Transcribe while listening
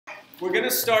we're going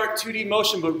to start 2D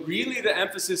motion, but really the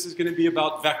emphasis is going to be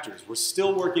about vectors. We're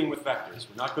still working with vectors.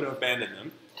 We're not going to abandon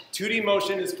them. 2D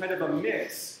motion is kind of a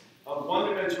mix of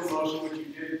one-dimensional motion, which you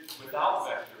did without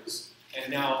vectors,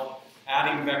 and now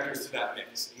adding vectors to that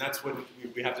mix. And that's what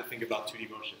we have to think about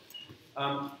 2D motion.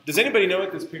 Does anybody know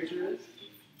what this picture is?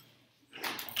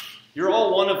 You're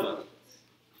all one of them.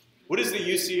 What is the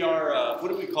UCR, what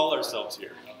do we call ourselves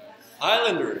here?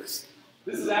 Islanders.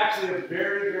 This is actually a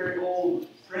very, very old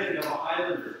print of an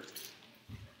Islander.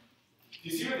 Do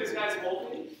you see what this guy's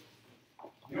holding?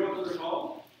 You know what those are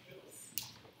called?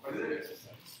 What is it?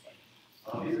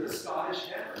 Oh, these are Scottish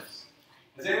hammers.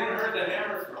 Has anyone heard the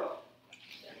hammer throw?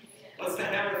 What's the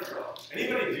hammer throw?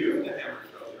 Anybody do the hammer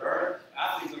throw? There are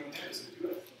athletes on campus who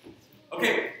do it.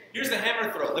 Okay, here's the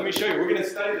hammer throw. Let me show you. We're going to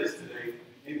study this today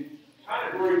in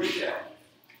kind of gory detail.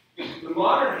 The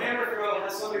modern hammer throw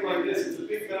has something like this. It's a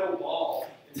big metal ball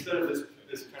instead of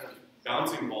this kind of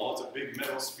bouncing ball. It's a big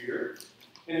metal sphere.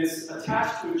 And it's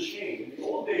attached to a chain. In the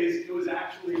old days, it was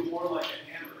actually more like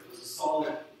a hammer. It was a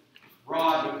solid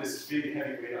rod with this big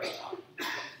heavy weight on top.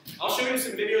 I'll show you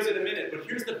some videos in a minute, but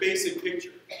here's the basic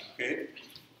picture. Okay?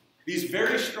 These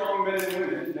very strong men and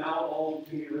women, now all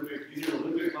in the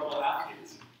Olympic level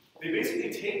athletes, they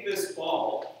basically take this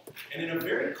ball and in a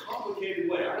very complicated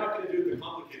way, I'm not going to do it the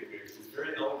complicated way because it's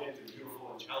very elegant and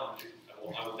beautiful and challenging.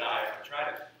 I will die if I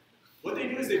tried it. What they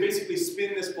do is they basically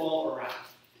spin this ball around.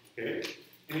 Okay?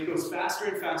 And it goes faster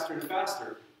and faster and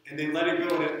faster, and they let it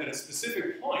go at a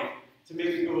specific point to make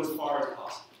it go as far as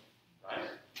possible. Right?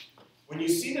 When you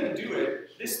see them do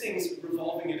it, this thing's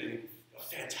revolving at a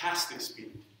fantastic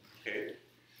speed. Okay?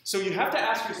 So you have to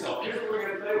ask yourself, here's what we're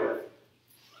going to play with.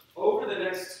 Over the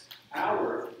next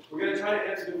hour, we're going to try to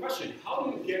answer the question, how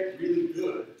do you get really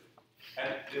good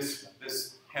at this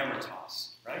hammer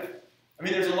toss, right? I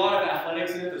mean, there's a lot of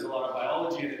athletics in it, there's a lot of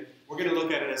biology in it. We're going to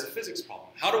look at it as a physics problem.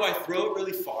 How do I throw it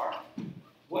really far?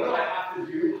 What do I have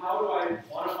to do? How do I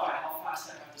quantify how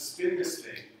fast I have to spin this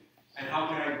thing? And how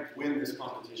can I win this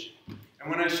competition? And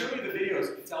when I show you the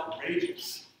videos, it's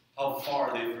outrageous how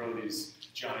far they throw these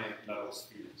giant metal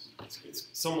spheres. It's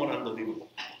somewhat unbelievable.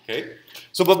 Okay?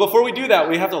 So, but before we do that,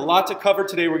 we have a lot to cover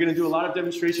today. We're going to do a lot of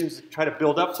demonstrations to try to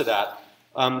build up to that.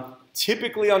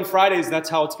 Typically on Fridays, that's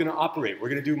how it's going to operate. We're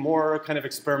going to do more kind of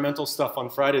experimental stuff on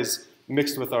Fridays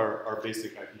mixed with our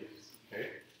basic ideas. Okay?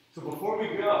 So before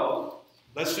we go,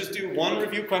 let's just do one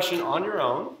review question on your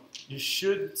own. You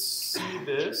should see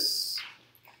this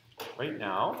right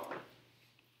now.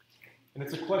 And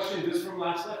it's a question just from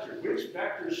last lecture. Which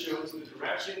vector shows the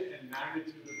direction and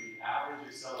magnitude of the average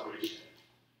acceleration?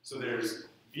 So there's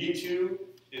v2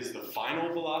 is the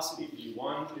final velocity,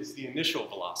 v1 is the initial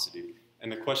velocity. And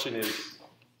the question is,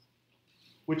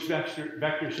 which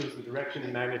vector shows the direction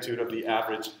and magnitude of the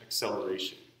average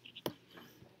acceleration?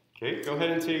 Okay, go ahead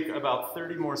and take about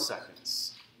 30 more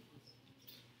seconds.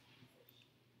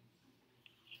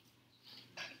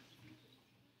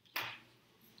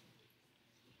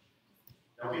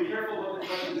 Now be careful what the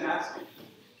question is asking.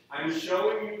 I'm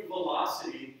showing you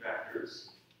velocity vectors.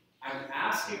 I'm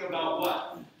asking about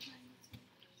what?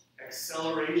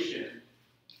 Acceleration.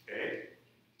 Okay?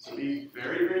 So be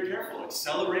very, very careful.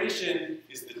 Acceleration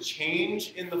is the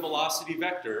change in the velocity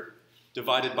vector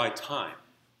divided by time.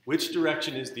 Which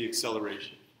direction is the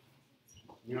acceleration?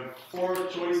 You have 4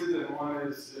 choices, and one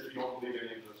is if you don't believe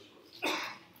any of those choices.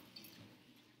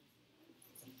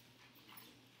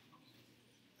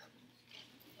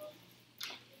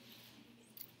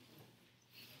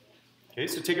 Okay,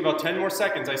 so take about 10 more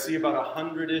seconds. I see about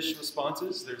 100-ish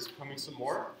responses. There's coming some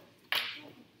more.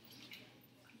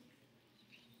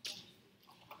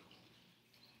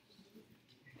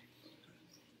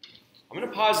 I'm going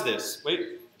to pause this.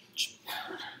 Wait.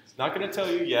 It's not going to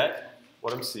tell you yet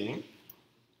what I'm seeing.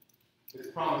 It's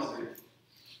promising.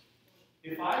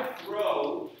 If I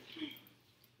throw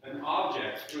an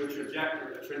object through a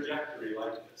trajectory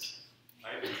like this,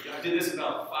 right? I did this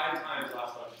about 5 times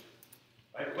last lecture.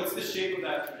 Right? What's the shape of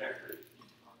that trajectory?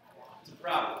 It's a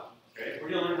parabola. Okay? We're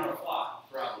going to learn how to plot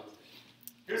parabolas.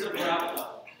 Here's a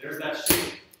parabola. There's that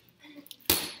shape.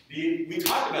 We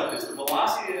talked about this. The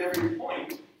velocity at every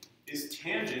point is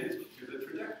tangent to the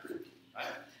trajectory. Right?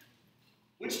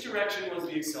 Which direction was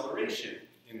the acceleration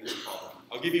in this problem?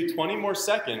 I'll give you 20 more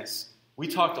seconds. We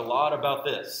talked a lot about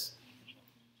this.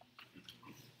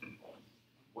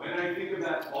 When I think of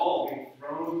that ball being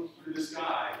thrown through the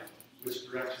sky, which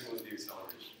direction was the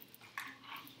acceleration?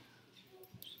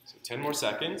 So 10 more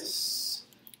seconds.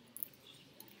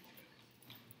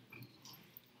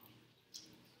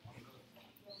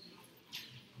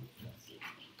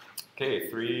 Okay,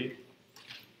 3,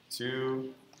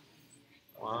 2,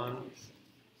 1.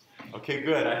 Okay,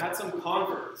 good. I had some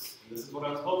converts, and this is what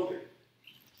I was hoping.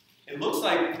 It looks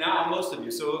like now most of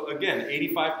you, so again,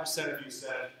 85% of you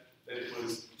said that it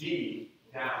was D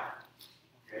down.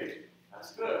 Okay,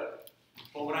 that's good.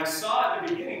 But what I saw at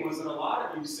the beginning was that a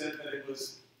lot of you said that it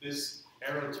was this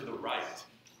arrow to the right.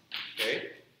 Okay,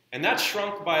 and that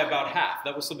shrunk by about half.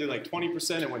 That was something like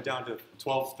 20%. It went down to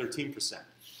 12, 13%.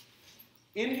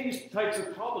 In these types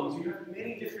of problems, you have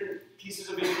many different pieces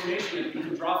of information that you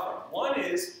can draw from. One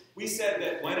is, we said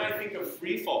that when I think of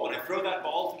free fall, when I throw that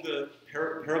ball to the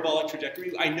parabolic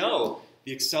trajectory, I know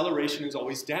the acceleration is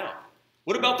always down.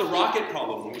 What about the rocket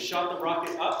problem? When we shot the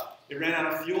rocket up, it ran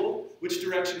out of fuel. Which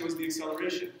direction was the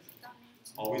acceleration?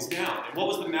 Always down. And what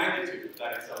was the magnitude of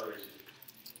that acceleration?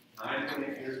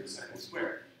 9.8 meters per second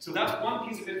squared. So that's one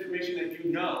piece of information that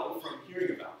you know from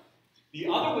hearing about. The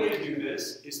other way to do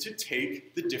this is to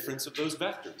take the difference of those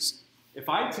vectors. If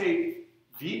I take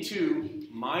v2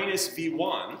 minus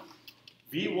v1,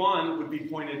 v1 would be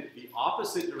pointed the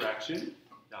opposite direction,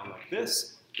 down like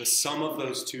this. The sum of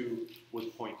those two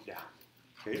would point down.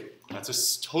 Okay? That's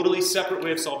a totally separate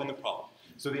way of solving the problem.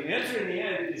 So the answer in the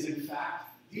end is, in fact,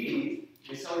 D,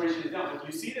 the acceleration is down. But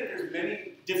you see that there's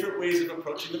many different ways of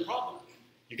approaching the problem.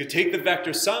 You could take the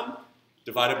vector sum,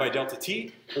 divided by delta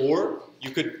t, or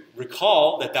you could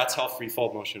recall that that's how free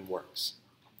fall motion works.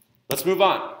 Let's move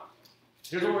on.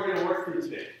 Here's what we're going to work through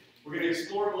today. We're going to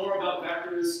explore more about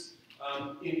vectors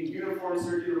in uniform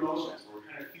circular motions. We're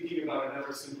kind of thinking about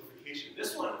another simplification.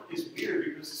 This one is weird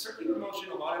because circular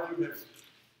motion a lot of you have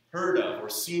heard of or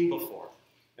seen before.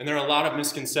 And there are a lot of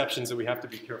misconceptions that we have to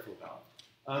be careful about.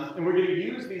 And we're going to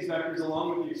use these vectors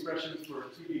along with the expressions for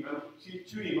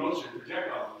 2D motion,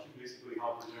 projectile motion, basically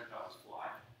how projectiles fly,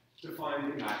 to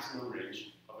find the maximum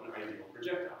range of an ideal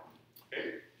projectile.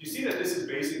 Okay? You see that this is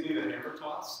basically the hammer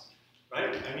toss,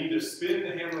 right? I need to spin the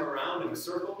hammer around in a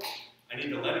circle, I need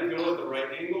to let it go at the right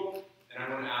angle, and I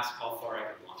want to ask how far I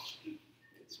can launch it.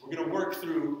 So we're going to work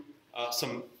through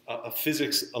a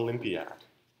physics Olympiad.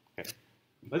 Okay?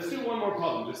 Let's do one more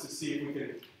problem just to see if we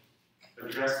can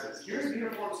address this. Here's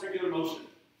uniform circular motion.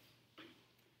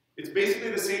 It's basically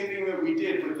the same thing that we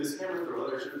did with this hammer throw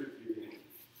that I showed you at the beginning.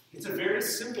 It's a very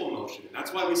simple motion, and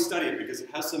that's why we study it, because it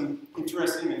has some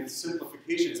interesting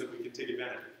simplifications that we can take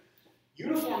advantage of.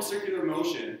 Uniform circular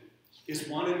motion is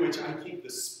one in which I keep the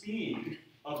speed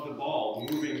of the ball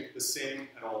moving the same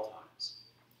at all times.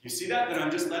 You see that? That I'm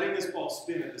just letting this ball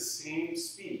spin at the same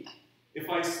speed. If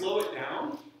I slow it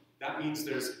down, that means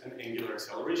there's an angular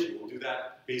acceleration. We'll do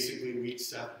that basically week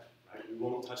 7. Right? We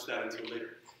won't touch that until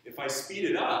later. If I speed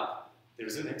it up,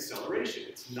 there's an acceleration.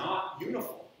 It's not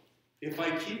uniform. If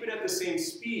I keep it at the same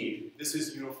speed, this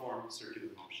is uniform circular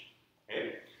motion.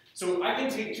 Okay? So I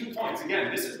can take 2 points. Again,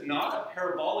 this is not a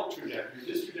parabolic trajectory.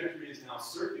 This trajectory is now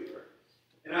circular.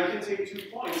 And I can take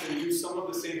 2 points and do some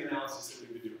of the same analysis that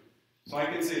we've been doing. So I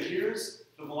can say, here's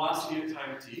the velocity at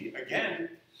time t. Again,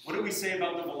 what do we say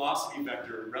about the velocity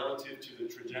vector relative to the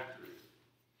trajectory?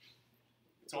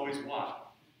 It's always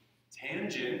what?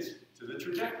 Tangent to the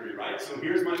trajectory, right? So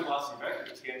here's my velocity vector,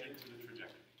 tangent to the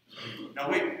trajectory. Now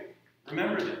wait,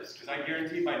 remember this, because I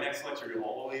guarantee by next lecture you'll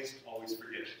always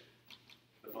forget it.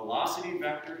 The velocity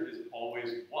vector is always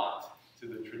what to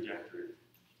the trajectory?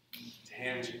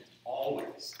 Tangent,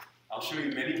 always. I'll show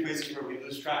you many places where we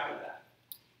lose track of that.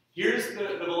 Here's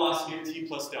the velocity of t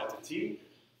plus delta t.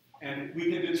 And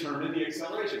we can determine the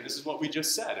acceleration. This is what we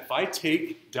just said. If I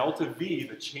take delta v,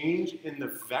 the change in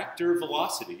the vector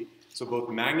velocity, so both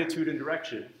magnitude and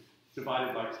direction,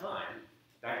 divided by time,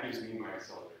 that gives me my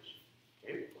acceleration.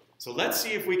 Okay? So let's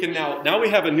see if we can now we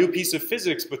have a new piece of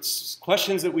physics, but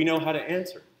questions that we know how to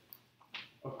answer.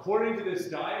 According to this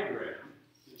diagram,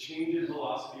 the change in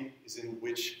velocity is in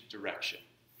which direction?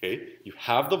 Okay? You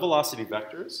have the velocity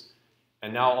vectors,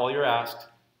 and now all you're asked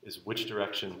is which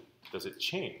direction does it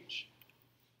change?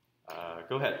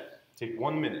 Go ahead. Take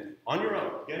 1 minute. On your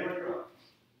own. Again, on your own.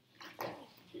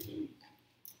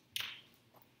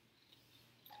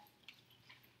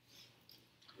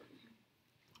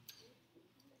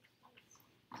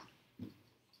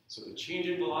 So the change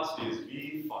in velocity is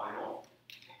v final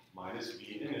minus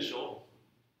v initial.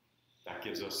 That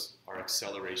gives us our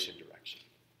acceleration direction.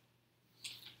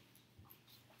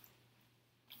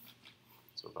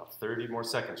 So about 30 more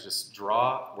seconds. Just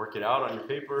draw, work it out on your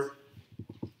paper.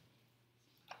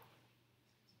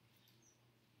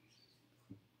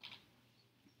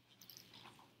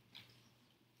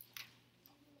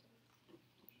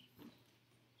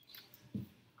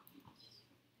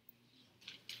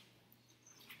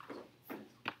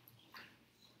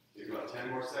 Take about 10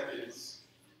 more seconds.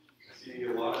 I see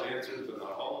a lot of answers, but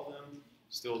not all of them.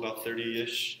 Still about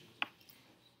 30-ish.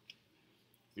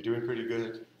 You're doing pretty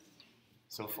good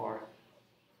so far.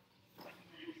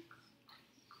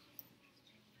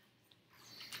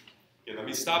 Okay, let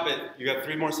me stop it. You got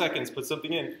 3 more seconds. Put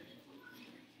something in.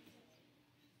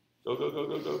 Go, go, go,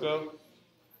 go, go, go.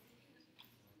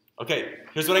 Okay,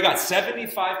 here's what I got.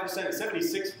 75%,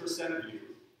 76% of you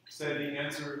said the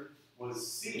answer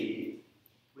was C,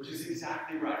 which is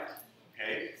exactly right.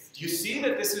 Okay? Do you see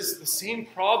that this is the same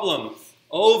problem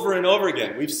over and over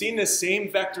again? We've seen this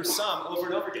same vector sum over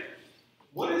and over again.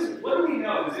 What do we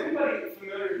know? Is anybody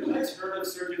familiar? Who has heard of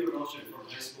circular motion from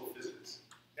high school physics?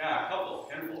 Yeah, a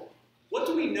couple, handful. What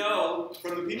do we know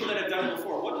from the people that have done it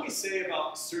before? What do we say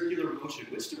about circular motion?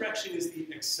 Which direction is the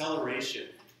acceleration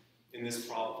in this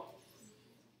problem?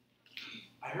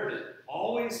 I heard it.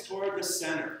 Always toward the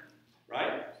center,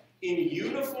 right? In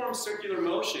uniform circular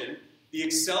motion, the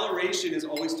acceleration is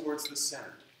always towards the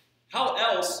center. How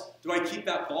else do I keep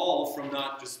that ball from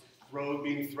not just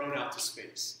being thrown out to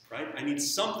space, right? I need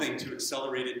something to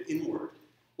accelerate it inward.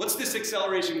 What's this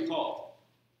acceleration called?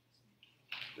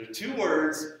 There are 2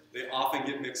 words. They often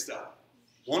get mixed up.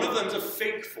 One of them is a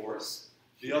fake force.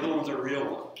 The other one's a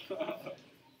real one.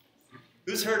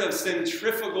 Who's heard of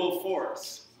centrifugal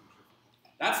force?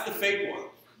 That's the fake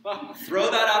one.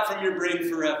 Throw that out from your brain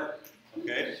forever.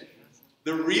 Okay?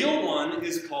 The real one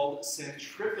is called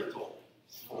centripetal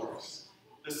force.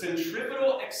 The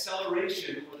centripetal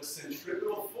acceleration, or the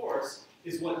centripetal force,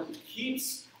 is what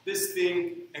keeps this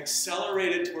thing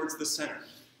accelerated towards the center.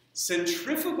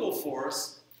 Centrifugal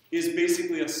force is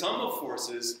basically a sum of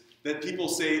forces that people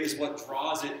say is what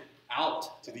draws it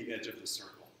out to the edge of the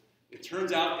circle. It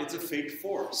turns out it's a fake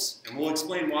force, and we'll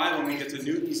explain why when we get to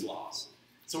Newton's laws.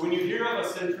 So when you hear of a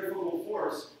centrifugal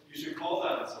force, you should call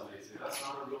that on somebody and say, that's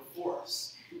not a real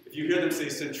force. If you hear them say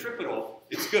centripetal,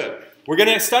 it's good. We're going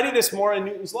to study this more in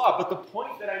Newton's law, but the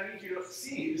point that I need you to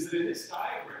see is that in this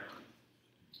diagram,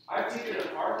 I've taken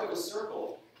an arc of a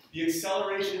circle. The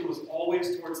acceleration was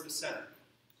always towards the center.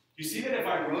 You see that if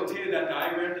I rotated that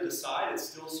diagram to the side, it's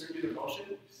still circular motion?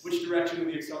 Which direction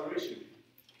would the acceleration be?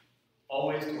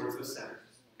 Always towards the center.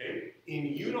 Okay? In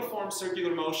uniform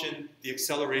circular motion, the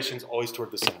acceleration is always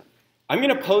toward the center. I'm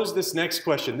going to pose this next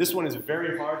question. This one is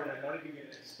very hard, and I'm not even going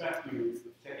to expect you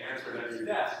to answer it at your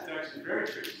desk. It's actually very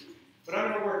tricky. But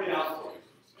I'm going to work it out for you.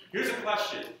 Here's a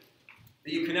question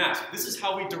that you can ask. This is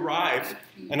how we derive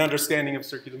an understanding of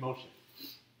circular motion.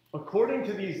 According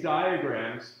to these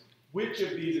diagrams, which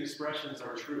of these expressions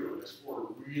are true? There's 4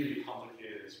 really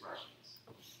complicated expressions.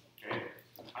 Okay?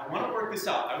 I want to work this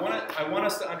out. I want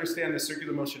us to understand the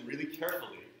circular motion really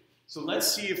carefully. So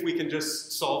let's see if we can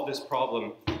just solve this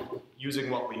problem using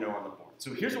what we know on the board.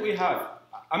 So here's what we have.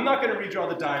 I'm not going to redraw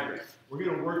the diagram. We're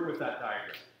going to work with that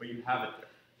diagram, but you have it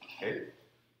there. Okay?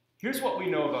 Here's what we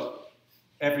know about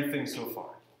everything so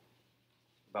far.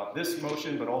 About this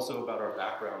motion, but also about our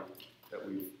background that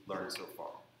we've learned so far.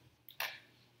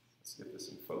 Let's get this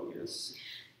in focus.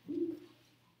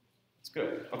 It's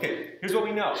good. Okay, here's what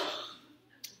we know.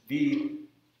 The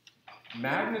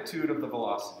magnitude of the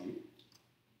velocity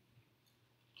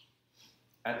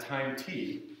at time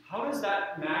t, how does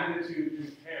that magnitude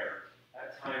compare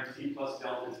at time t plus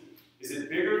delta t? Is it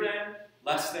bigger than,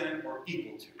 less than, or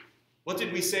equal to? What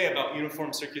did we say about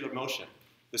uniform circular motion?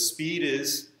 The speed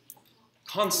is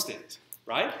constant,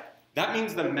 right? That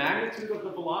means the magnitude of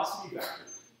the velocity vector,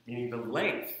 meaning the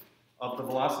length of the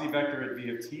velocity vector at v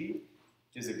of t,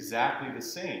 is exactly the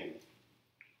same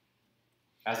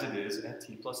as it is at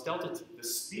t plus delta t. The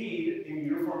speed in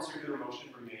uniform circular motion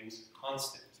remains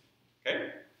constant.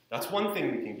 Okay? That's one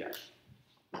thing we can get.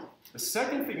 The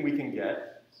second thing we can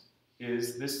get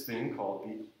is this thing called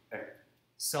the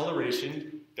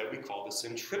acceleration that we call the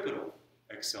centripetal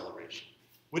acceleration.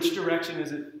 Which direction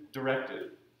is it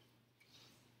directed?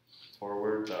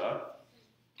 Toward the,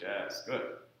 yes, good.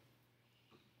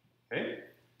 Okay?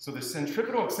 So the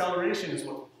centripetal acceleration is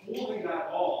what's holding that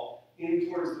ball in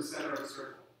towards the center of the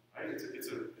circle. Right? It's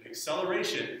an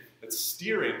acceleration that's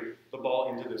steering the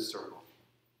ball into this circle.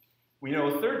 We know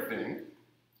a third thing,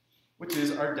 which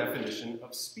is our definition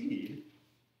of speed.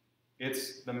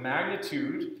 It's the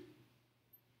magnitude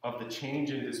of the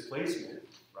change in displacement,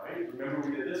 right? Remember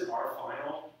we did this, r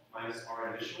final minus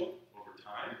r initial over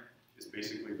time is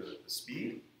basically the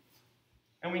speed.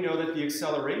 And we know that the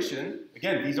acceleration,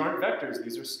 again, these aren't vectors,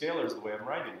 these are scalars the way I'm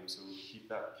writing them, so keep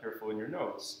that careful in your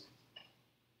notes.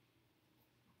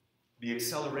 The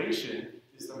acceleration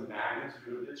is the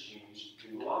magnitude of the change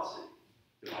in velocity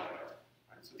divided by r.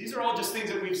 Right? So these are all just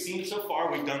things that we've seen so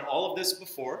far. We've done all of this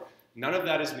before. None of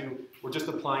that is new. We're just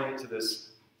applying it to this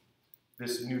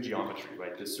new geometry,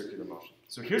 right? This circular motion.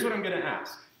 So here's what I'm going to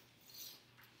ask.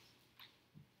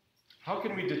 How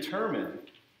can we determine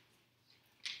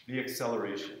the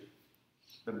acceleration,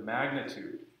 the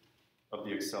magnitude of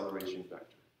the acceleration vector.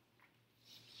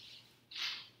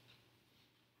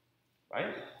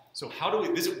 Right? So how do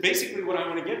we, this is basically what I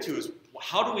want to get to is,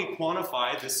 how do we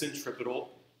quantify the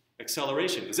centripetal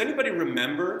acceleration? Does anybody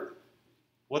remember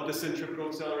what the centripetal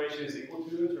acceleration is equal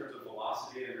to in terms of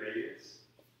velocity and radius?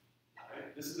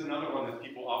 Right? This is another one that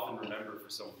people often remember for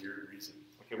some weird reason.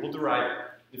 Okay, we'll derive it.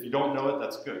 If you don't know it,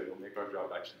 that's good. It'll make our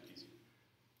job actually easier.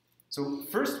 So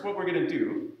first, what we're going to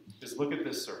do is look at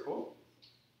this circle,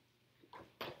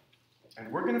 and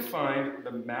we're going to find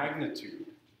the magnitude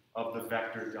of the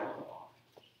vector delta r.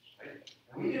 Right?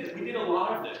 And we did a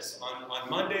lot of this. On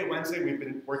Monday, Wednesday, we've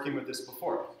been working with this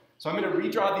before. So I'm going to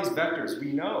redraw these vectors.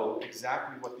 We know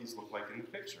exactly what these look like in the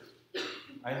picture.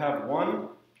 I have one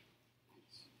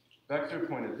vector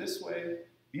pointed this way.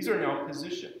 These are now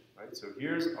position, right? So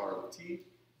here's r of t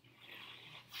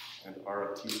and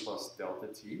r of t plus delta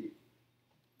t.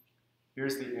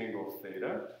 Here's the angle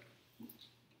theta,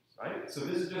 right? So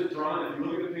this is just drawn. If you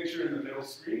look at the picture in the middle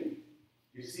screen,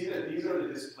 you see that these are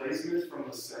the displacements from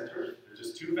the center. They're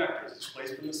just two vectors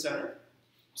displaced from the center,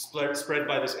 spread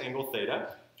by this angle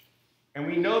theta. And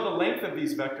we know the length of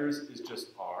these vectors is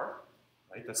just r,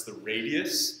 right? That's the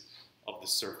radius of the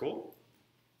circle.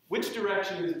 Which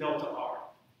direction is delta r?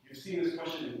 You've seen this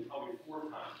question probably 4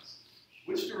 times.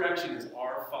 Which direction is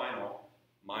r final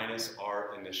minus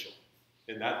r initial?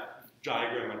 In that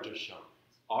diagram I've just shown.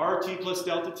 R t plus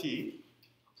delta t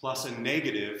plus a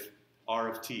negative r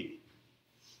of t.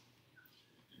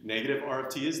 Negative r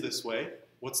of t is this way.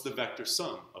 What's the vector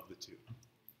sum of the two?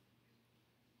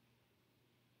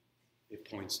 It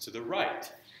points to the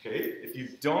right. Okay? If you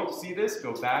don't see this,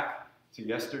 go back to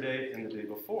yesterday and the day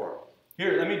before.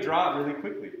 Here, let me draw it really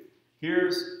quickly.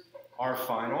 Here's r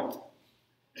final,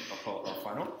 I'll call it r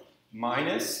final,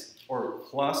 minus or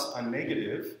plus a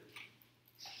negative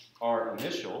r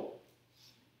initial.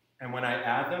 And when I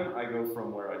add them, I go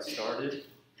from where I started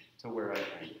to where I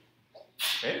ended.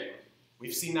 Okay?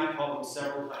 We've seen that problem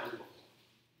several times before.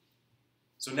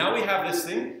 So now we have this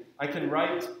thing. I can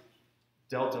write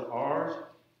delta r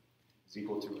is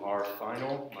equal to r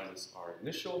final minus r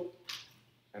initial.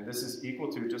 And this is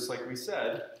equal to, just like we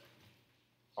said,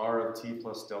 r of t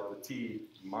plus delta t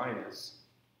minus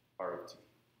r of t.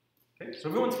 Okay? So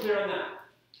everyone's clear on that.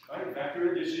 Right?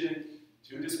 Vector addition,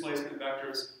 two displacement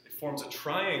vectors. It forms a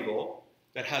triangle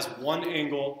that has one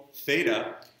angle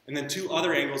theta and then two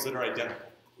other angles that are identical,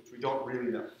 which we don't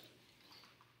really know.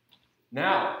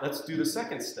 Now, let's do the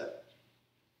second step.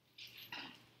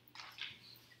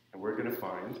 And we're going to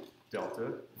find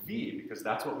delta v, because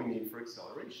that's what we need for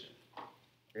acceleration.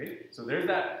 Okay? So there's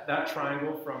that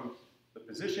triangle from the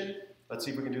position. Let's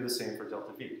see if we can do the same for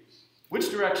delta v.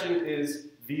 Which direction is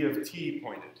v of t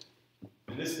pointed?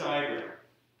 In this diagram,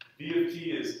 v of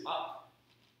t is up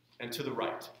and to the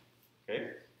right.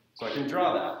 Okay? So I can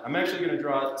draw that. I'm actually going to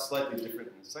draw it slightly different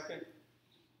in a second.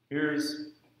 Here's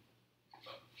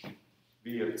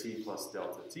v of t plus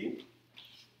delta t,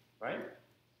 right?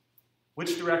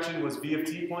 Which direction was v of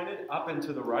t pointed? Up and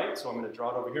to the right, so I'm going to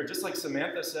draw it over here. Just like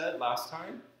Samantha said last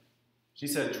time. She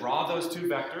said, draw those two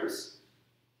vectors.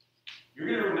 You're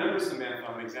going to remember Samantha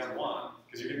on exam 1,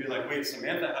 because you're going to be like, wait,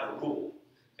 Samantha had a rule.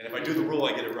 And if I do the rule,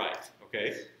 I get it right,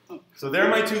 okay? So there are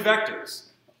my two vectors.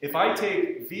 If I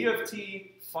take v of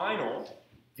t final,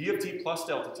 v of t plus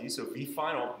delta t, so v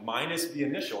final minus v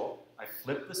initial, I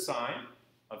flip the sign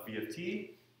of v of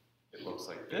t. It looks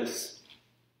like this.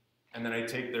 And then I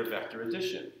take their vector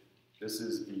addition. This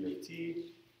is v of t.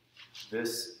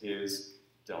 This is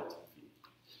delta v.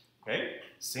 Okay?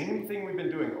 Same thing we've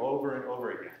been doing over and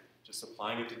over again, just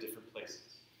applying it to different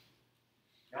places.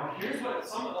 Now, here's what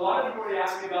a lot of people already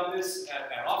asked me about this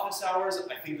at office hours.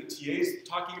 I think the TA's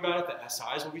talking about it, the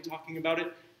SIs will be talking about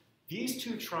it. These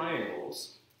two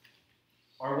triangles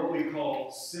are what we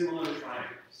call similar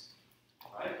triangles.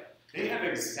 Right? They have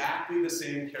exactly the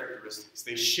same characteristics.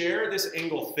 They share this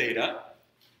angle theta.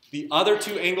 The other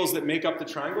two angles that make up the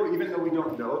triangle, even though we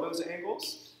don't know those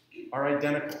angles, are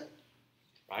identical.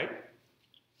 Right?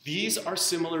 These are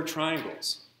similar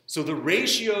triangles. So the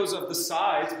ratios of the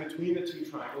sides between the two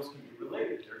triangles can be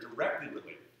related. They're directly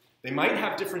related. They might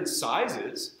have different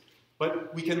sizes,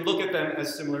 but we can look at them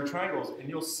as similar triangles. And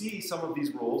you'll see some of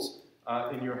these rules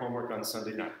in your homework on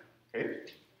Sunday night. Okay?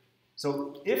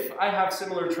 So if I have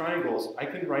similar triangles, I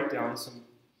can write down some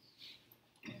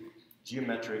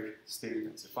geometric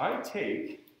statements. If I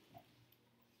take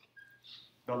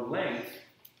the length,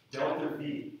 delta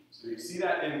v, so you see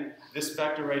that in this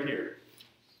vector right here,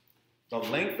 the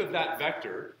length of that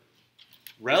vector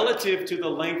relative to the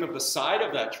length of the side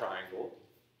of that triangle,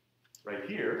 right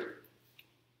here,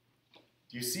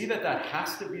 Do you see that that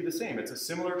has to be the same? It's a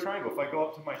similar triangle. If I go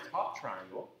up to my top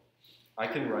triangle, I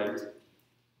can write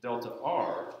delta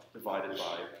R divided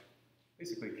by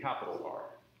basically capital R.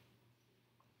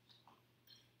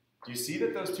 Do you see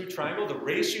that those two triangles, the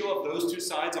ratio of those two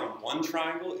sides on one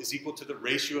triangle is equal to the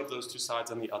ratio of those two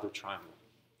sides on the other triangle?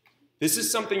 This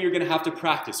is something you're going to have to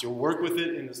practice. You'll work with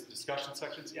it in the discussion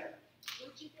sections. Yeah?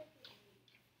 Where'd you get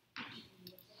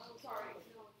the, oh, sorry,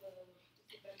 no,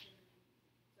 the vector.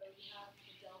 So you have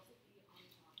the delta V on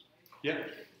top, right? Yeah.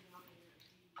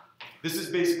 This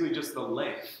is basically just the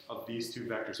length of these two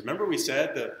vectors. Remember we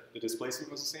said that the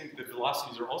displacement was the same? The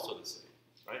velocities are also the same,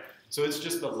 right? So it's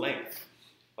just the length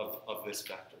of this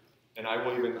vector. And I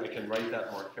can write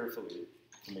that more carefully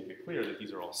to make it clear that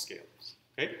these are all scalars,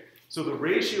 okay? So the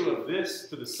ratio of this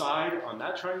to the side on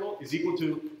that triangle is equal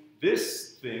to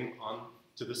this thing on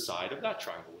to the side of that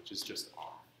triangle, which is just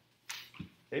R.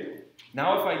 Okay?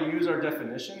 Now if I use our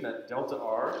definition that delta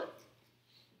R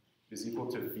is equal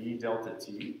to V delta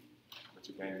T, which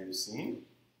again you've seen,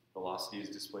 velocity is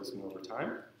displacement over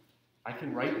time, I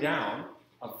can write down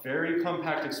a very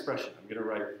compact expression. I'm going to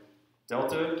write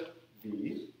delta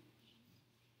V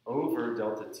over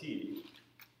delta T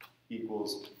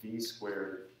equals V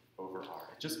squared over R.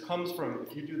 It just comes from,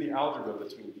 if you do the algebra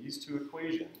between these two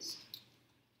equations,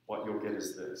 what you'll get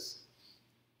is this.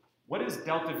 What is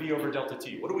delta V over delta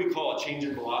T? What do we call a change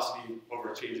in velocity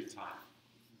over a change in time?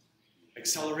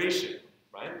 Acceleration,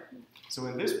 right? So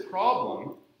in this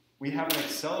problem, we have an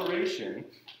acceleration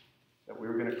that we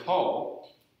were going to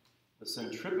call the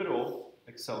centripetal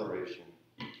acceleration,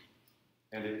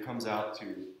 and it comes out to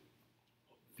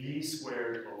V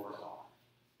squared over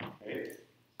R. Okay?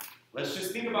 Let's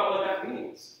just think about what that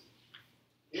means.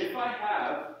 If I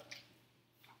have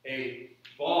a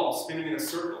ball spinning in a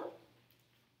circle,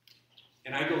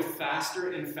 and I go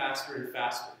faster and faster and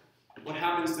faster, what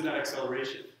happens to that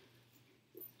acceleration?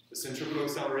 The centripetal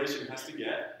acceleration has to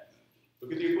get,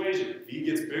 look at the equation, V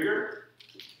gets bigger,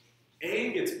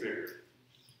 A gets bigger,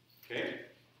 okay?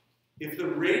 If the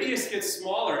radius gets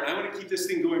smaller, and I want to keep this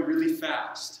thing going really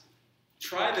fast,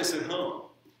 try this at home.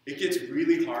 It gets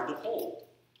really hard to hold.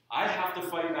 I have to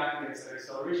fight back against that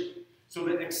acceleration. So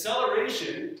the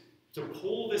acceleration to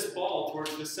pull this ball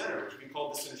towards the center, which we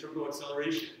call the centripetal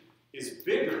acceleration, is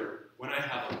bigger when I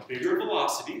have a bigger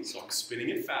velocity, so I'm spinning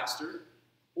it faster,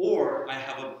 or I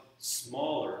have a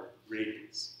smaller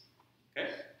radius. Okay?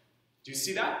 Do you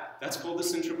see that? That's called the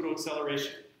centripetal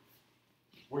acceleration.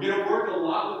 We're going to work a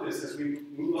lot with this as we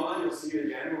move on. You'll see it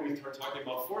again when we start talking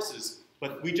about forces.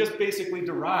 But we just basically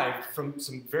derived from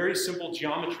some very simple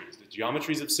geometries, the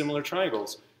geometries of similar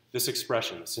triangles, this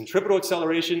expression. The centripetal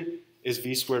acceleration is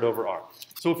V squared over R.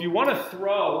 So if you want to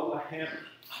throw a hammer,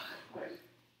 right,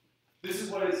 this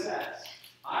is what it says.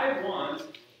 I want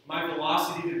my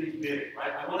velocity to be big,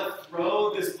 right? I want to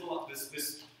throw this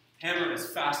hammer as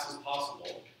fast as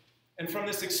possible. And from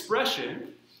this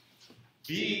expression,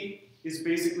 V is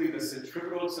basically the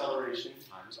centripetal acceleration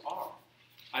times R.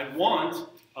 I want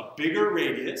a bigger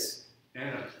radius and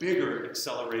a bigger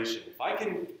acceleration. If I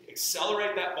can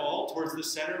accelerate that ball towards the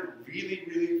center really,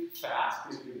 really fast,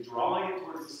 basically drawing it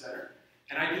towards the center,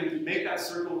 and I can make that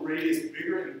circle radius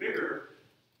bigger and bigger,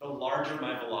 the larger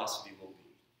my velocity will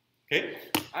be. Okay?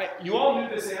 You all knew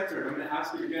this answer, and I'm going to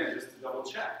ask you again just to double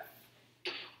check.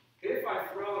 If I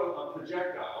throw a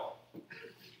projectile,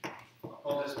 I'll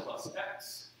call this plus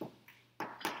x,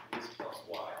 this plus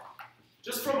y.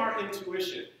 Just from our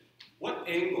intuition, what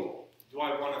angle do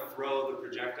I want to throw the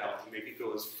projectile to make it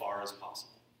go as far as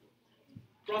possible?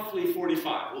 Roughly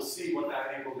 45. We'll see what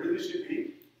that angle really should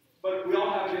be. But we all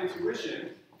have an intuition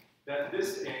that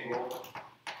this angle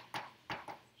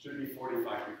should be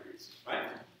 45 degrees, right?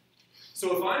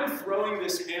 So if I'm throwing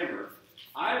this hammer,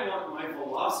 I want my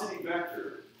velocity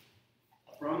vector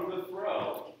from the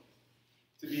throw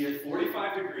to be at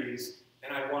 45 degrees,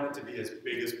 and I want it to be as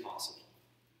big as possible.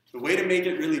 The way to make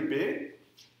it really big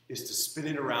is to spin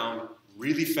it around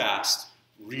really fast,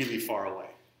 really far away.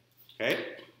 Okay?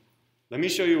 Let me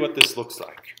show you what this looks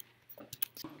like.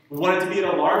 We want it to be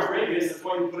at a large radius. That's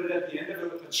why you put it at the end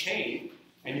of a chain,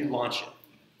 and you launch it.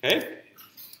 Okay?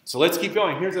 So let's keep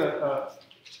going. Here's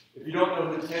if you don't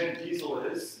know who Ted Diesel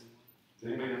is, does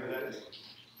anybody know who that is?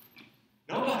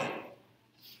 Nobody.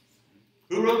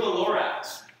 Who wrote the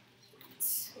Lorax?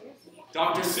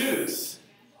 Dr. Seuss.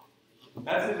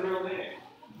 That's his real name.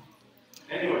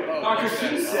 Anyway, Dr.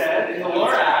 Seuss said in the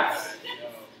Lorax,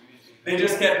 they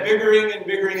just kept biggering and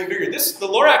biggering and biggering. The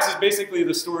Lorax is basically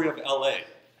the story of LA.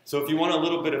 So if you want a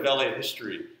little bit of LA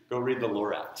history, go read the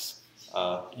Lorax.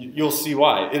 You'll see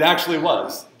why. It actually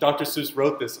was. Dr. Seuss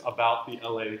wrote this about the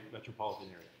LA metropolitan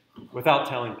area without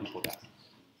telling people that.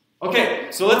 Okay,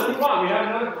 so let's move on. We have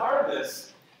another part of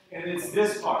this, and it's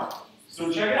this part.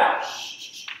 So check it out.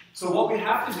 So what we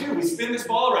have to do, we spin this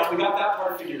ball around. We got that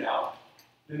part figured out.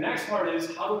 The next part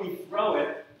is how do we throw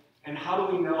it, and how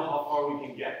do we know how far we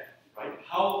can get? Right?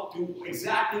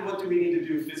 Exactly what do we need to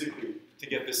do physically to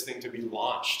get this thing to be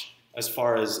launched as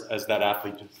far as that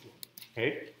athlete just did?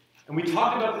 Okay? And we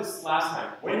talked about this last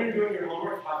time. When you're doing your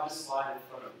homework, have this slide in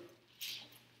front of you.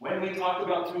 When we talked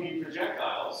about 2D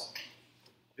projectiles,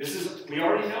 we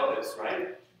already know this,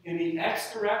 right? In the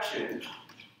x direction,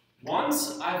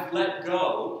 once I've let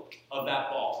go of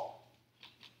that ball,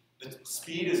 the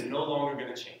speed is no longer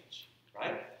going to change,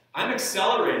 right? I'm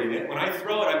accelerating it. When I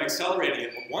throw it, I'm accelerating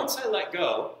it. But once I let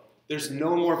go, there's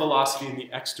no more velocity in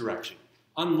the x direction,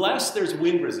 unless there's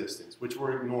wind resistance, which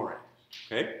we're ignoring,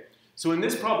 okay? So in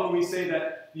this problem, we say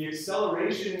that the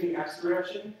acceleration in the x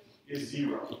direction is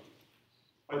 0.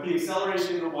 But the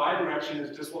acceleration in the y direction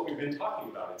is just what we've been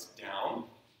talking about. It's down,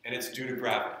 and it's due to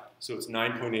gravity. So it's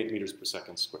 9.8 meters per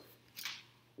second squared.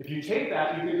 If you take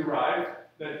that, you can derive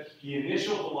that the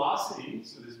initial velocity,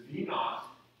 so this v naught,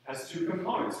 has 2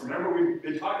 components. Remember, we've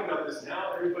been talking about this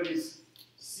now. Everybody's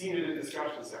seen it in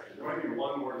discussion section. There might be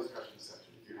one more discussion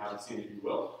section. If you haven't seen it, you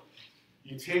will.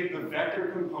 You take the vector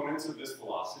components of this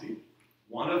velocity.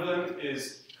 One of them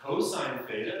is cosine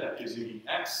theta, that gives you the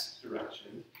x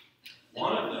direction.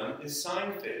 One of them is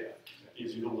sine theta, that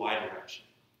gives you the y direction.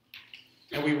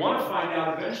 And we want to find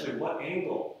out eventually what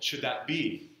angle should that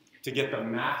be to get the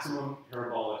maximum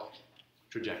parabolic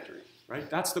trajectory, right?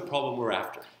 That's the problem we're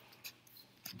after.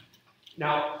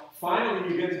 Now, finally,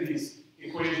 you get to these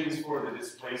equations for the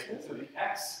displacement, so the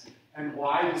x and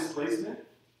y displacement.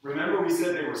 Remember we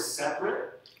said they were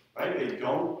separate, right? They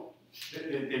don't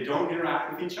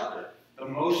interact with each other. The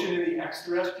motion in the x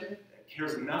direction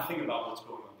cares nothing about what's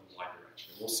going on in the y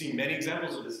direction. We'll see many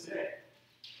examples of this today.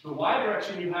 The y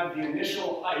direction, you have the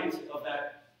initial height of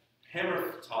that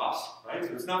hammer toss, right?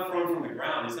 So it's not thrown from the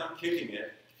ground. He's not kicking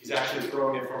it. He's actually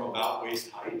throwing it from about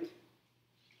waist height.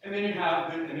 And then you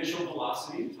have the initial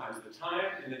velocity times the time,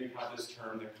 and then you have this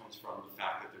term that comes from the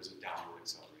fact that there's a downward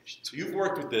acceleration. So you've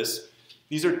worked with this.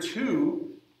 These are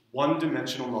 2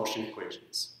 one-dimensional motion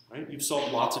equations, right? You've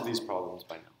solved lots of these problems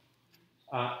by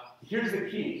now. Here's the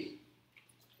key,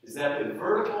 is that the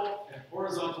vertical and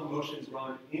horizontal motions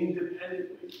run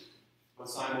independently but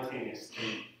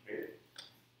simultaneously. Okay?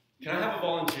 Can I have a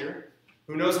volunteer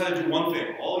who knows how to do one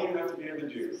thing? All you have to be able to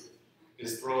do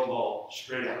is throw a ball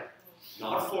straight up.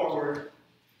 Not forward,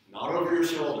 not over your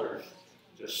shoulder,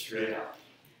 just straight up.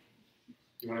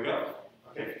 You want to go?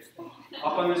 Okay.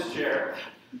 Up on this chair.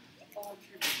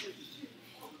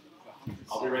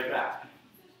 I'll be right back.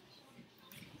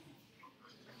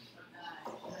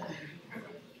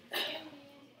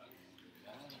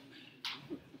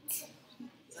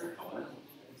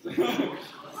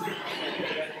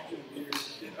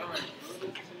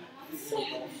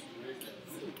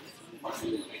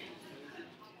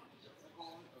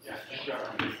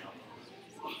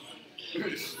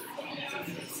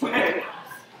 Okay.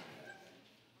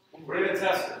 We're going to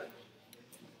test it.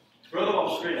 Throw the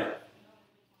ball straight up.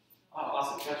 Oh,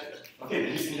 awesome. Catch it. Okay,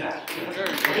 did you see that? Okay.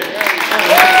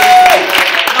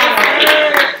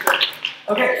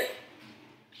 Okay.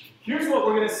 Here's what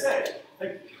we're going to say.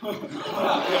 Yes.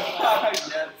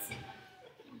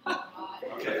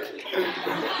 Okay.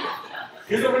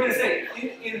 Here's what we're going to say.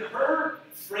 In her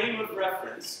frame of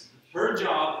reference, her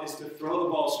job is to throw the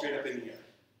ball straight up in the air.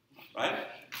 Right?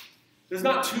 There's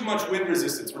not too much wind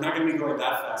resistance. We're not going to be going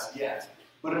that fast yet.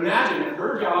 But imagine that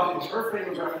her job, in her frame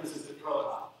of reference, is to throw it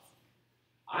up.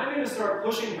 I'm going to start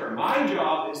pushing her. My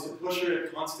job is to push her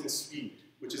at constant speed,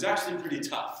 which is actually pretty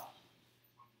tough.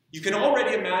 You can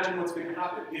already imagine what's going to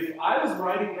happen. If I was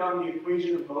writing down the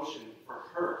equation of motion for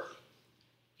her,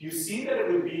 you see that it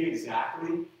would be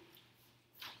exactly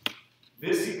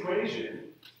this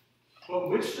equation, but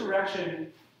which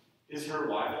direction is her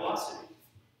y velocity?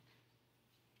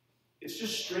 It's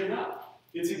just straight up.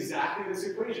 It's exactly this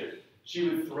equation. She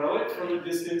would throw it from a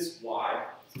distance y,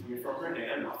 coming from her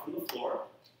hand, not from the floor.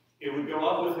 It would go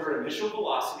up with her initial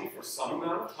velocity for some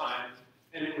amount of time,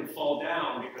 and it would fall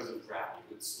down because of gravity.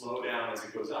 It would slow down as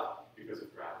it goes up because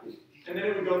of gravity. And then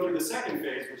it would go through the second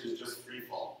phase, which is just free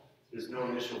fall. There's no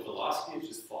initial velocity, it's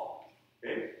just fall.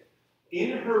 Okay?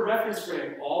 In her reference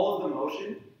frame, all of the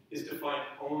motion is defined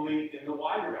only in the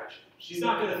y direction. She's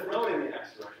not going to throw it in the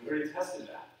x direction. We already tested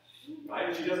that.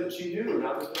 Right? She knew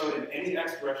not to throw it in any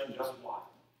x direction, just y.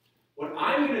 What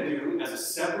I'm going to do as a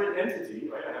separate entity,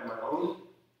 right? I have my own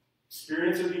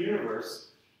experience of the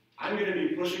universe. I'm going to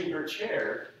be pushing her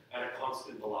chair at a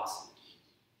constant velocity.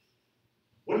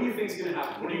 What do you think is going to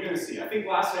happen? What are you going to see? I think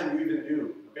last time you even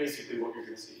knew basically what you're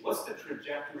going to see. What's the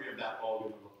trajectory of that ball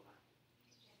going to look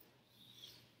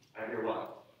like? I hear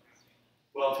what?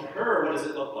 Well, to her, what does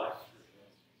it look like?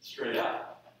 Straight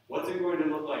up. What's it going to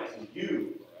look like to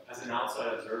you as an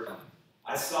outside observer?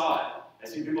 I saw it. I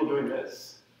see people doing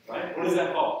this. Right? What is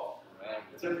that called?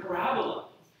 It's a parabola.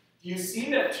 Do you see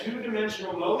that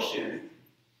two-dimensional motion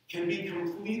can be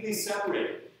completely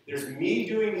separated? There's me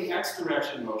doing the x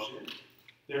direction motion.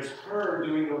 There's her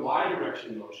doing the y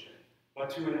direction motion. But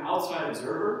to an outside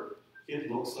observer, it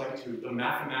looks like two. The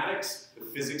mathematics, the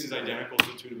physics is identical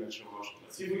to two-dimensional motion.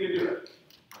 Let's see if we can do it.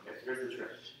 Okay, here's the trick.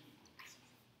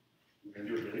 We're going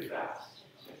to do it really fast.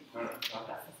 No, not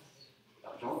that.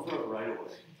 Now, don't throw it right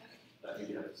away. Let me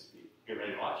get up to speed. Get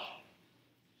ready to watch.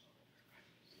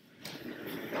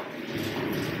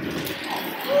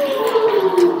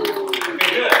 Okay,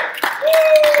 good.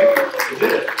 You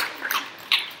did it.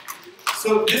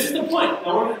 So this is the point.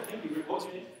 I want to thank you. What was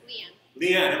your name? Leanne.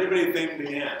 Leanne. Everybody thank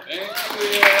Leanne. Thank you,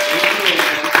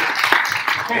 Leanne.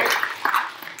 Okay.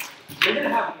 We're going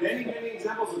to have many, many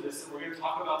examples of this that we're going to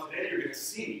talk about today. You're going to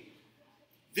see.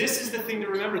 This is the thing to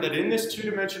remember, that in this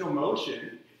two-dimensional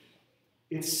motion,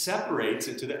 it separates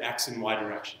into the x and y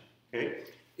direction. Okay?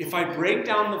 If I break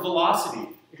down the velocity,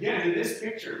 again, in this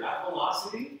picture, that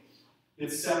velocity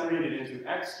is separated into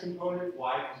x component,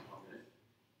 y component.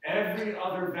 Every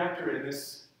other vector in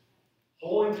this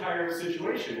whole entire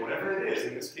situation, whatever it is,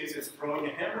 in this case it's throwing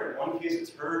a hammer, in one case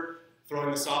it's her throwing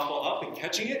the softball up and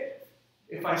catching it.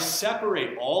 If I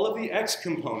separate all of the x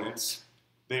components,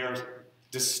 they are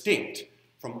distinct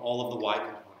from all of the y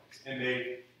components. And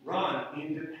they run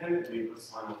independently but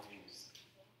simultaneously.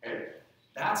 Okay?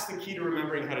 That's the key to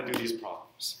remembering how to do these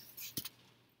problems.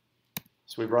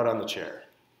 So we brought on the chair.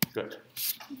 Good.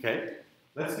 Okay?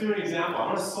 Let's do an example. I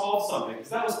want to solve something, because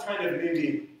that was kind of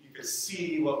maybe you could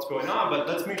see what's going on, but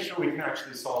let's make sure we can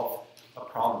actually solve a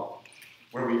problem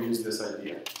where we use this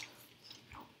idea.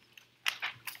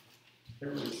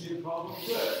 Everybody see the problem?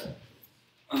 Good.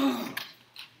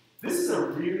 This is a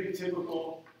really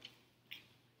typical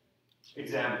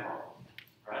exam problem,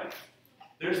 right?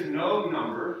 There's no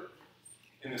number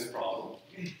in this problem,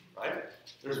 right?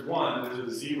 There's 1, there's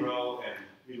a 0, and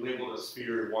we labeled a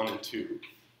sphere 1 and 2,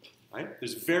 right?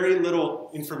 There's very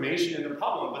little information in the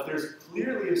problem, but there's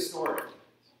clearly a story,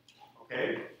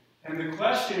 okay? And the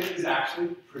question is actually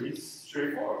pretty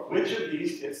straightforward. Which of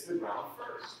these hits the ground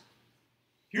first?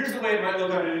 Here's the way it might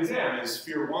look on an exam. Is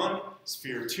sphere 1,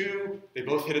 sphere 2, they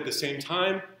both hit at the same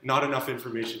time, not enough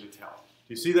information to tell.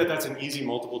 Do you see that that's an easy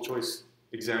multiple choice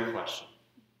exam question?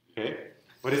 Okay?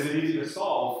 But is it easy to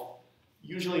solve?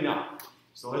 Usually not.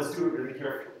 So let's do it really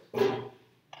carefully.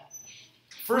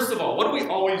 First of all, what do we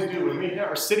always do when we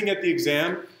are sitting at the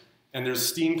exam and there's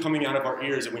steam coming out of our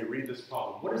ears and we read this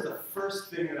problem? What is the first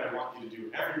thing that I want you to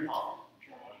do every problem?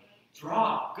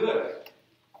 Draw. Good.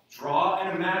 Draw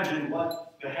and imagine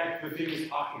what the heck the thing is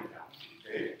talking about.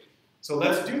 Okay? So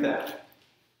let's do that.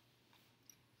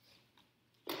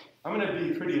 I'm going to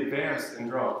be pretty advanced and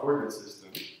draw a coordinate system.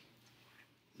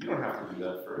 You don't have to do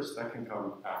that first. That can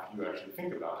come after you actually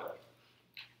think about it.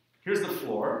 Here's the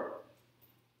floor.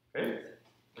 Okay?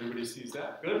 Everybody sees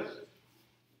that? Good?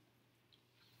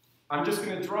 I'm just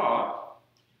going to draw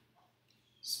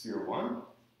sphere 1.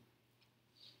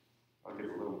 I'll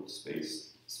give a little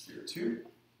space. Sphere 2.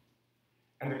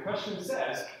 And the question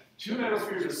says, 2 metal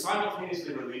spheres are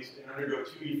simultaneously released and undergo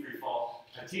 2e free fall.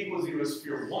 At t equals 0,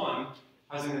 sphere 1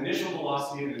 has an initial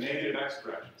velocity in the negative x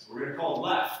direction. So we're going to call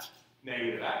left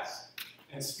negative x.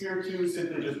 And sphere 2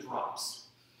 simply just drops.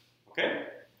 Okay?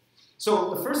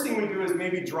 So the first thing we do is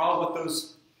maybe draw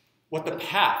what the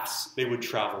paths they would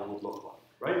travel would look like.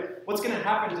 Right? What's going to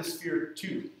happen to sphere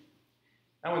 2?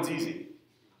 That one's easy.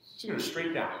 It's going to go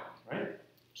straight down. Right?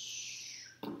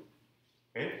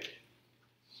 Okay?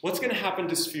 What's going to happen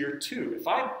to sphere 2? If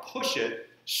I push it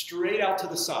straight out to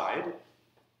the side,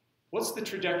 what's the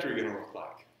trajectory going to look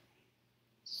like?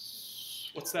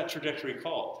 What's that trajectory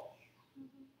called?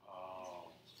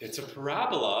 It's a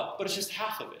parabola, but it's just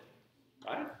half of it,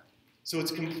 right? So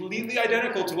it's completely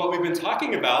identical to what we've been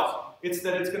talking about. It's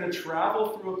that it's going to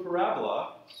travel through a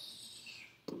parabola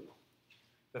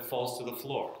that falls to the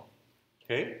floor,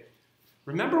 okay?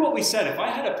 Remember what we said. If I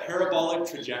had a parabolic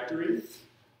trajectory,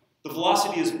 the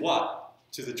velocity is what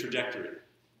to the trajectory?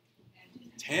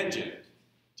 Tangent.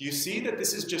 Do you see that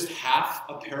this is just half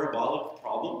a parabolic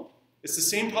problem? It's the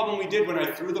same problem we did when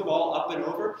I threw the ball up and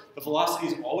over. The velocity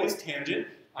is always tangent.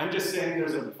 I'm just saying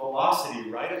there's a velocity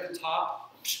right at the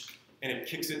top, and it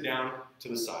kicks it down to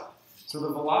the side. So the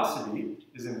velocity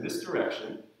is in this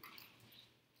direction,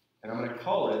 and I'm going to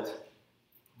call it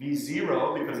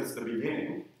v0 because it's the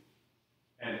beginning,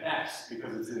 and x x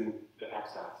because it's in the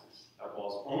x-axis. That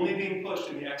ball's only being pushed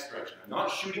in the x direction. I'm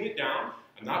not shooting it down.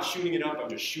 I'm not shooting it up. I'm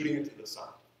just shooting it to the side.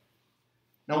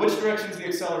 Now, which direction is the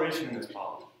acceleration in this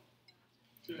problem?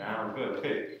 Down. Good.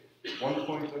 Okay. 1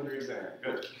 point under exam.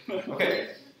 Good.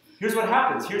 Okay. Here's what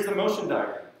happens. Here's the motion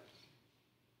diagram.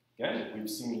 Again, we've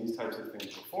seen these types of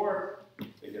things before.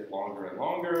 They get longer and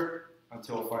longer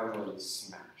until finally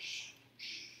smash.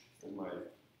 In my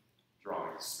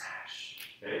drawing, smash.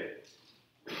 Okay?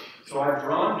 So I've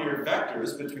drawn here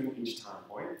vectors between each time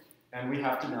point, and we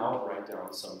have to now write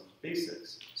down some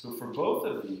basics. So for both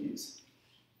of these,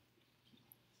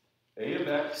 a of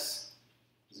x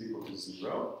is equal to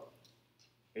 0,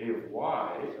 a of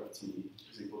y of t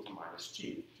is equal to minus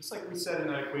g. Just like we said in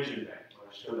that equation bank. When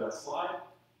I showed that slide,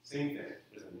 same thing.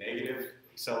 There's a negative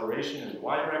acceleration in the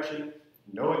y direction,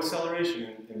 no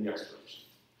acceleration in the x direction.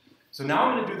 So now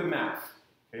I'm going to do the math.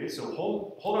 Okay, so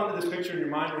hold on to this picture in your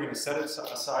mind. We're going to set it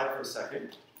aside for a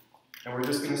second, and we're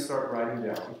just going to start writing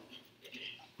down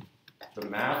the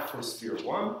math for sphere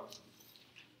 1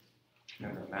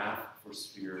 and the math for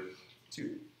sphere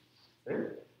 2.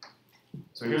 Okay?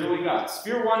 So here's what we got.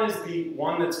 Sphere 1 is the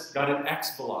one that's got an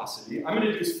x velocity. I'm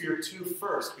going to do sphere 2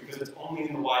 first because it's only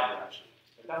in the y direction.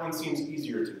 But that one seems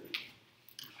easier to me.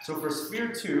 So for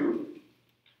sphere 2,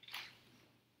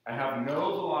 I have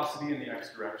no velocity in the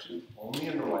x direction, only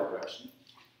in the y direction.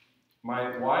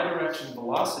 My y direction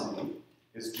velocity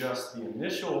is just the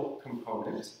initial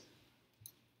component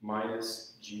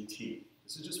minus gt.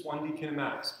 This is just 1D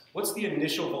kinematics. What's the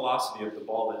initial velocity of the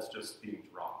ball that's just being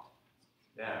dropped?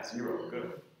 Yeah, 0.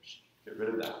 Good. Get rid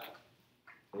of that.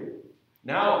 Okay.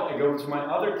 Now I go to my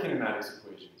other kinematics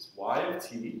equations. Y of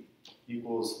t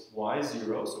equals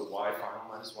y0, so y final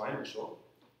minus y initial,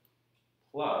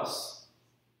 plus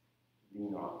v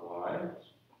naught y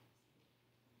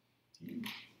t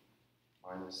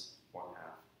minus 1/2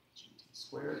 gt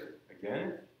squared.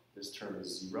 Again, this term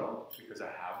is 0 because I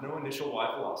have no initial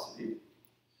y velocity.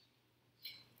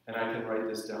 And I can write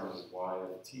this down as y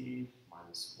of t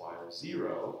minus y of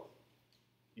 0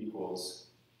 equals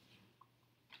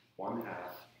 1/2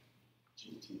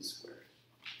 gt squared.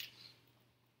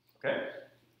 Okay?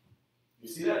 You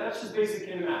see that? That's just basic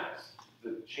kinematics.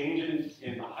 The change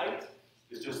in the height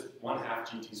is just 1/2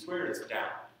 gt squared. It's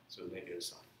down, so negative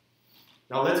sign.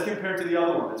 Now let's compare to the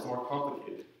other one that's more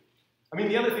complicated. I mean,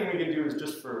 the other thing we can do is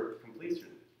just for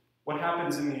completion. What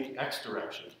happens in the x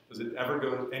direction? Does it ever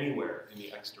go anywhere in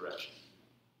the x direction?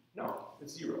 No,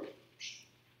 it's 0.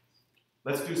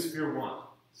 Let's do sphere 1.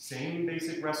 Same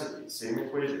basic recipe, same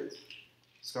equations.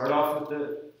 Start off with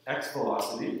the x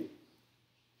velocity.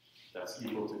 That's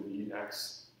equal to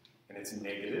vx, and it's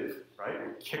negative, right?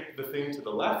 We kick the thing to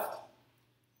the left.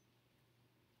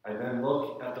 I then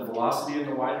look at the velocity in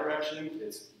the y direction.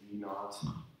 It's v naught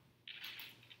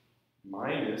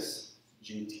minus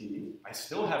gt. I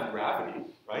still have gravity,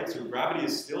 right? So gravity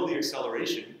is still the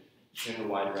acceleration in the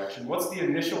y direction. What's the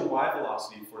initial y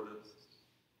velocity for the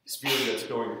sphere that's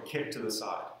going to kick to the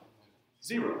side?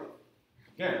 0.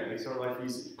 Again, it makes our life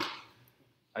easy.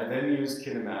 I then use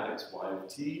kinematics. Y of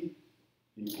t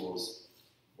equals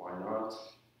y naught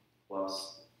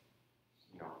plus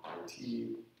it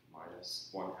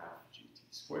minus 1/2 gt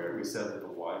squared. We said that the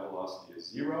y velocity is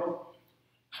 0,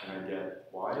 and I get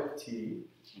y of t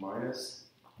minus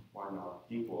y naught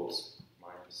equals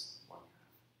minus 1/2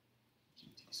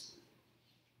 gt squared.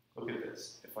 Look at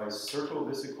this. If I circle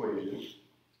this equation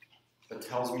that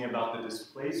tells me about the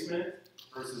displacement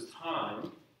versus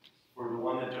time for the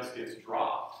one that just gets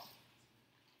dropped,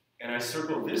 and I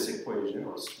circle this equation,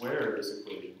 or square this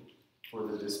equation, for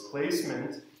the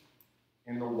displacement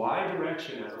in the y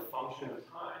direction as a function of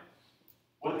time,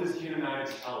 what does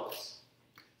kinematics tell us?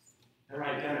 They're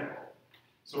identical.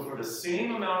 So for the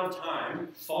same amount of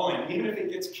time falling, even if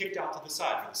it gets kicked out to the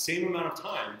side, for the same amount of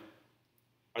time,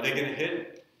 are they going to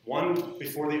hit one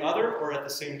before the other or at the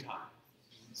same time?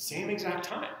 Same exact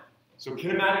time. So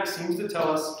kinematics seems to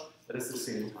tell us that it's the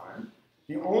same time.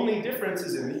 The only difference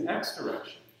is in the x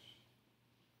direction.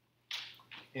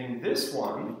 In this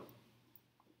one,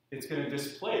 it's going to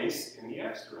displace in the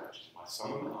x direction by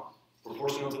some amount,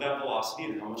 proportional to that velocity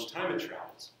and how much time it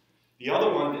travels. The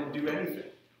other one didn't do anything,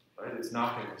 right? It's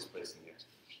not going to displace in the x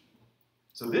direction.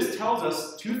 So this tells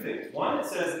us two things. One, it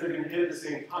says that they're going to hit at the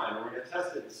same time, and we're going to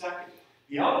test it in a second.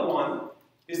 The other one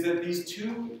is that these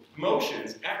two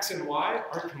motions, x and y,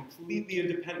 are completely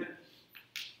independent.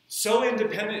 So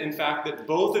independent, in fact, that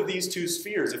both of these two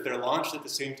spheres, if they're launched at the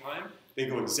same time, they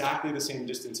go exactly the same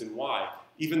distance in y,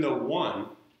 even though one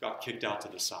got kicked out to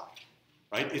the side.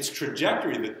 Right? Its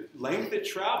trajectory, the length it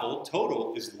traveled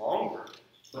total, is longer,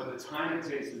 but the time it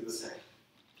takes is the same.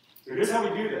 So here's how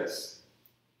we do this.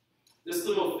 This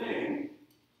little thing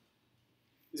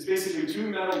is basically two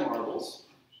metal marbles.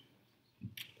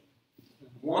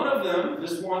 One of them,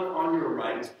 this one on your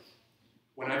right,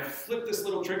 when I flip this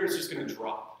little trigger, it's just going to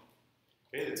drop.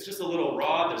 Okay? It's just a little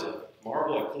rod. There's a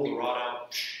marble. I pull the rod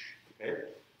out. Okay?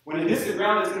 When it hits the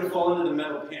ground, it's going to fall into the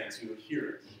metal pan, so you'll hear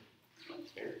it.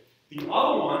 Okay? The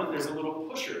other one, there's a little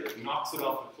pusher that knocks it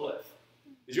off the cliff.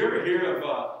 Did you ever hear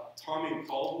of Tommy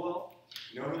Caldwell?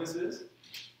 You know who this is?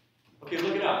 Okay,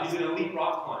 look it up. He's an elite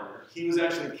rock climber. He was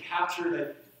actually captured,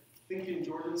 I think in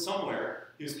Jordan, somewhere.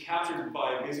 He was captured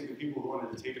by basically people who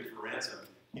wanted to take him for ransom.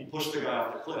 He pushed the guy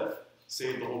off the cliff,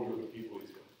 saved the whole group of people he's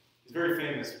with. He's a very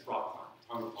famous rock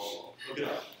climber, Tommy Caldwell. Look it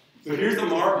up. So here's the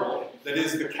marble that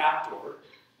is the captor.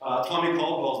 Tommy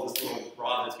Caldwell is this little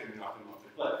rod that's going to knock him off the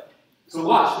cliff. So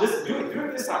watch, do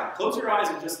it this time. Close your eyes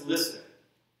and just listen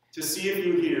to see if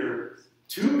you hear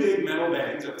two big metal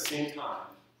bangs at the same time,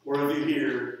 or if you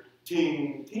hear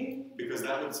ting, ting, because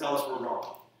that would tell us we're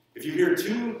wrong. If you hear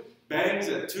two bangs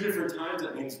at two different times,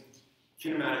 that means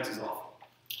kinematics is off.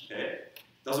 Okay?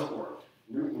 Doesn't work.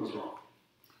 Newton was wrong.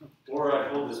 Or I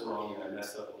pulled this wrong and I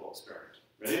messed up the whole experiment.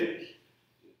 Ready?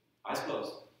 Eyes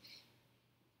closed.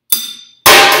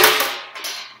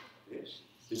 Okay.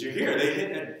 Did you hear? They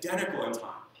hit identical in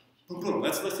time. Boom, boom.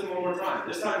 Let's listen one more time.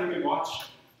 This time you can watch.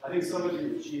 I think some of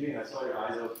you were cheating. I saw your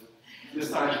eyes open.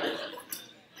 This time,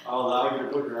 I'll allow you to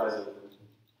put your eyes open.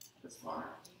 That's fine.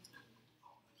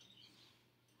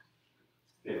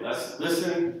 Okay, let's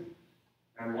listen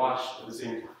and watch at the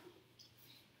same time.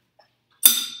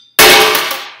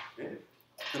 Okay.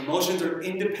 The motions are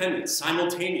independent,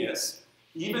 simultaneous.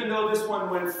 Even though this one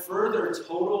went further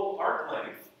total arc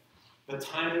length, the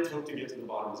time it took to get to the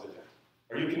bottom is identical.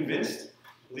 Are you convinced?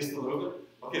 At least a little bit?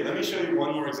 Okay, let me show you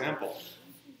one more example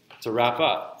to wrap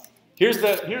up. Here's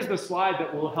the slide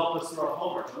that will help us through our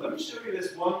homework. But let me show you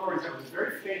this one more example. It's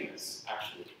very famous,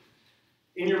 actually.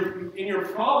 In your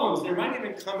problems, there might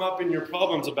even come up in your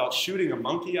problems about shooting a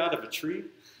monkey out of a tree.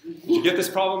 Did you get this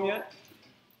problem yet?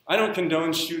 I don't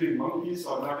condone shooting monkeys,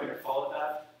 so I'm not going to call it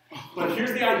that. But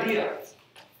here's the idea.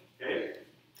 Okay?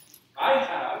 I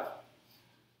have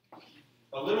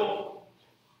a little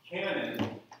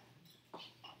cannon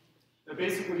that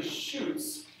basically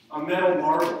shoots a metal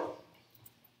marble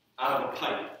out of a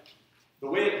pipe. The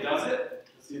way it does it,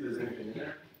 let's see if there's anything in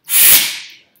there.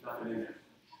 Nothing in there.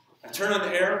 I turn on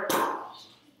the air.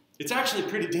 It's actually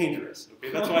pretty dangerous.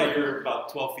 Okay? That's why you're about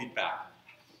 12 feet back.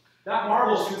 That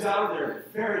marble shoots out of there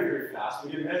very, very fast.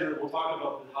 We can measure it. We'll talk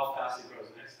about how fast it goes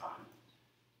next time.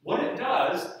 What it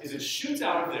does is it shoots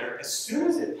out of there. As soon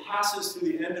as it passes through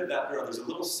the end of that barrel, there's a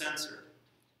little sensor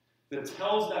that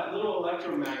tells that little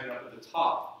electromagnet up at the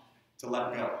top to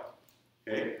let go.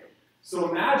 Okay? So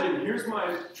imagine, here's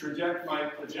my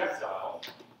projectile.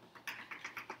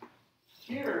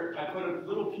 Here, I put a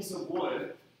little piece of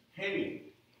wood hanging.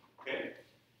 Okay?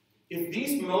 If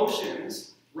these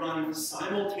motions run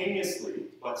simultaneously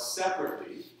but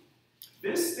separately,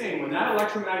 this thing, when that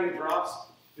electromagnet drops,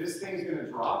 this thing's going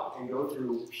to drop and go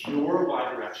through pure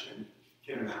y direction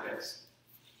kinematics.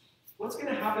 What's going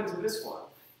to happen to this one?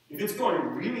 If it's going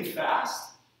really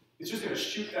fast, it's just going to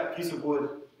shoot that piece of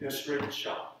wood in a straight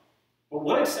shot. But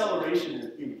what acceleration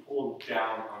is being pulled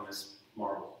down on this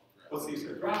marble? What's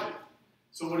the gravity?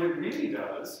 So what it really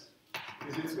does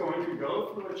is it's going to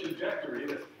go through a trajectory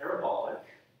that's parabolic.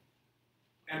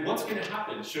 And what's going to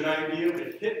happen? Should I be able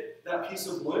to hit that piece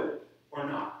of wood or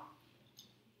not?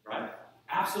 Right?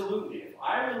 Absolutely. If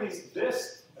I release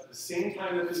this at the same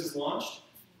time that this is launched,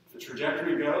 the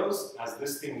trajectory goes as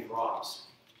this thing drops.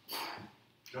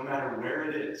 No matter where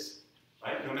it is.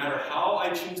 Right? No matter how I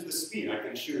choose the speed, I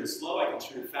can shoot it slow, I can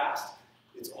shoot it fast,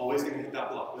 it's always going to hit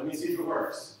that block. Let me see if it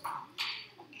works.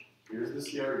 Here's the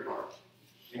scary part.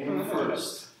 Aim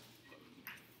first.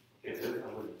 Okay, good.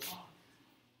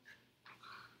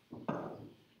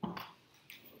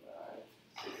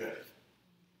 Okay, good.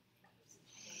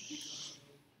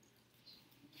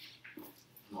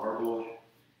 Marble.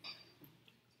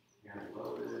 And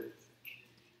loaded.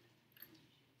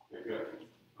 Okay, good.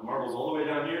 The marble's all the way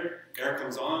down here. Air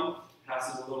comes on,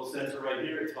 passes a little sensor right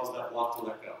here. It tells that block to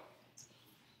let go.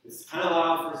 It's kind of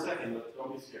loud for a second, but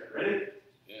don't be scared. Ready?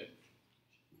 Good.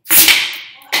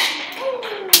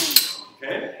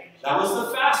 Okay, that was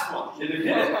the fast one. Did it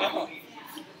hit it?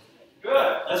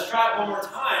 Good. Let's try it one more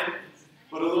time,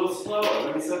 but a little slower.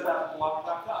 Let me set that block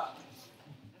back up.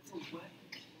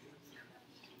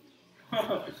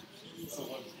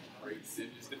 Someone breaks in,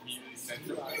 just immediately sends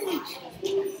it back. Every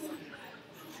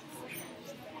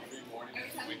morning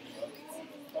when waking up.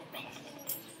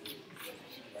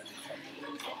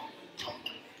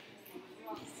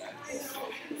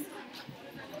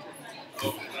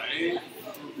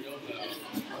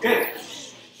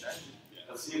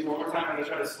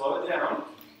 down.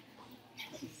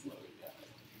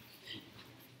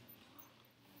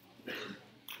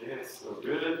 Okay, so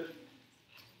good.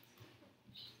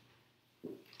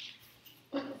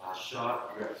 Last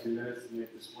shot. We got 2 minutes to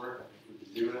make this work. I think we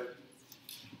can do it.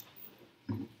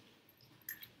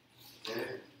 Okay.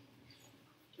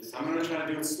 I'm going to try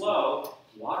to do it slow.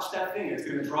 Watch that thing. It's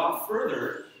going to drop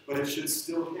further, but it should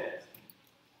still hit.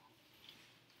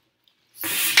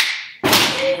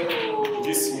 Did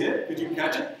you see it? Did you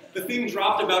catch it? The thing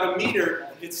dropped about 1 meter.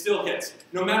 It still hits.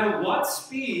 No matter what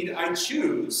speed I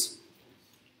choose,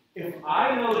 if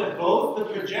I know that both the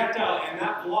projectile and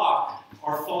that block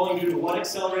are falling due to what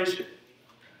acceleration?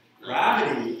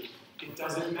 Gravity, it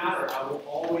doesn't matter. I will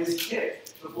always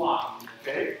hit the block.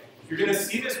 Okay? You're going to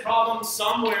see this problem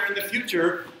somewhere in the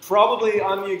future, probably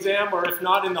on the exam or if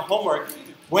not in the homework.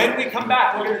 When we come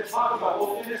back, we're going to talk about,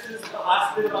 we'll finish this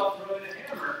last bit about throwing a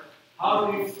hammer.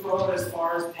 How do we throw it as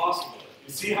far as possible?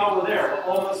 You see how we're there?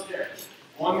 We're almost there.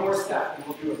 One more step and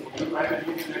we'll do it. We'll do it right at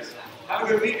the beginning next time. Have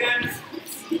a good weekend.